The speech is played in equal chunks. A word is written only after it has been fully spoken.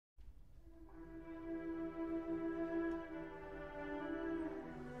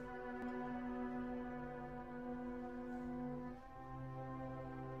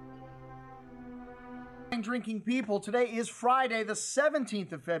wine-drinking people. Today is Friday, the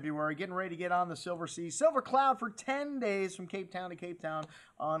 17th of February, getting ready to get on the Silver Sea, Silver Cloud for 10 days from Cape Town to Cape Town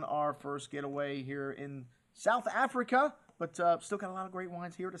on our first getaway here in South Africa. But still got a lot of great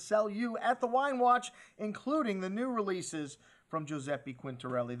wines here to sell you at the Wine Watch, including the new releases from Giuseppe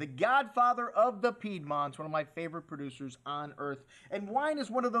Quintarelli, the godfather of the Piedmont, one of my favorite producers on earth. And wine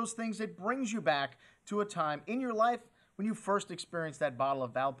is one of those things that brings you back to a time in your life when you first experienced that bottle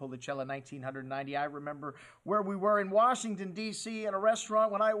of Valpolicella 1990. I remember where we were in Washington, D.C. at a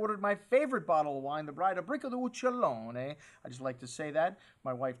restaurant when I ordered my favorite bottle of wine, the Bride of Bricco di Uccellone. I just like to say that.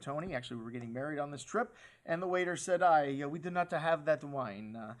 My wife, Tony, actually we were getting married on this trip, and the waiter said, we do not have that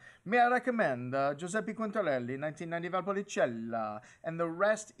wine. May I recommend Giuseppe Quintarelli 1990 Valpolicella, and the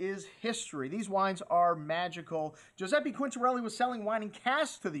rest is history. These wines are magical. Giuseppe Quintarelli was selling wine in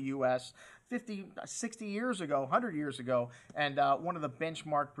casks to the U.S. 50, 60 years ago, 100 years ago, and one of the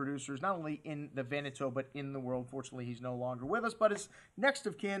benchmark producers, not only in the Veneto, but in the world. Fortunately, he's no longer with us, but his next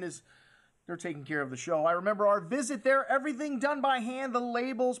of kin is, they're taking care of the show. I remember our visit there, everything done by hand, the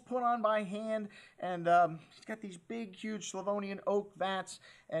labels put on by hand, and he's got these big, huge Slavonian oak vats,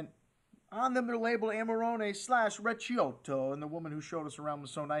 and on them they're labeled Amarone/Recioto, and the woman who showed us around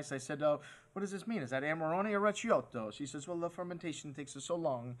was so nice. I said, what does this mean? Is that Amarone or Recioto? She says, well, the fermentation takes us so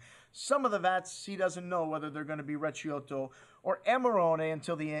long. Some of the vats, he doesn't know whether they're going to be Recioto or Amarone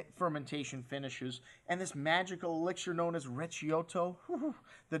until the fermentation finishes. And this magical elixir known as Recioto,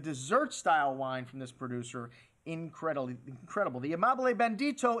 the dessert-style wine from this producer, incredible. The Amabile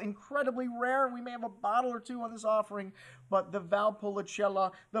Bandito, incredibly rare. We may have a bottle or two on this offering, but the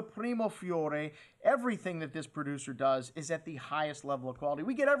Valpolicella, the Primo Fiore, everything that this producer does is at the highest level of quality.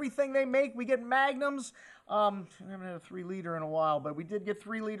 We get everything they make. We get magnums. I haven't had a 3-liter in a while, but we did get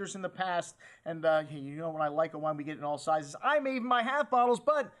 3 liters in the past. And you know, when I like a wine, we get in all sizes. I may even my half bottles,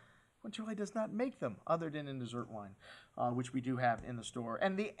 but Quintarelli does not make them other than in dessert wine, which we do have in the store.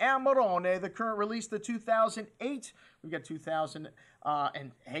 And the Amarone, the current release, the 2008, we've got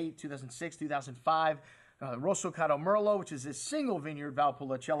 2008, 2006, 2005, Rosso Caro Merlot, which is a single vineyard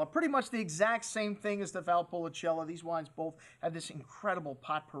Valpolicella, pretty much the exact same thing as the Valpolicella. These wines both have this incredible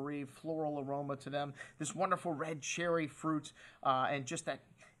potpourri, floral aroma to them, this wonderful red cherry fruit, and just that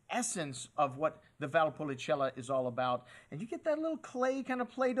essence of what the Valpolicella is all about. And you get that little clay kind of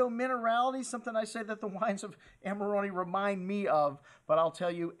Play-Doh minerality, something I say that the wines of Amarone remind me of. But I'll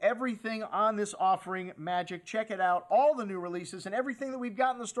tell you, everything on this offering, magic. Check it out, all the new releases and everything that we've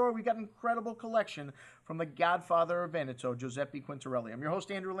got in the store. We've got an incredible collection from the godfather of Veneto, Giuseppe Quintarelli. I'm your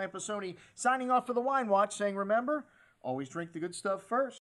host, Andrew Lampasoni, signing off for the Wine Watch, saying, remember, always drink the good stuff first.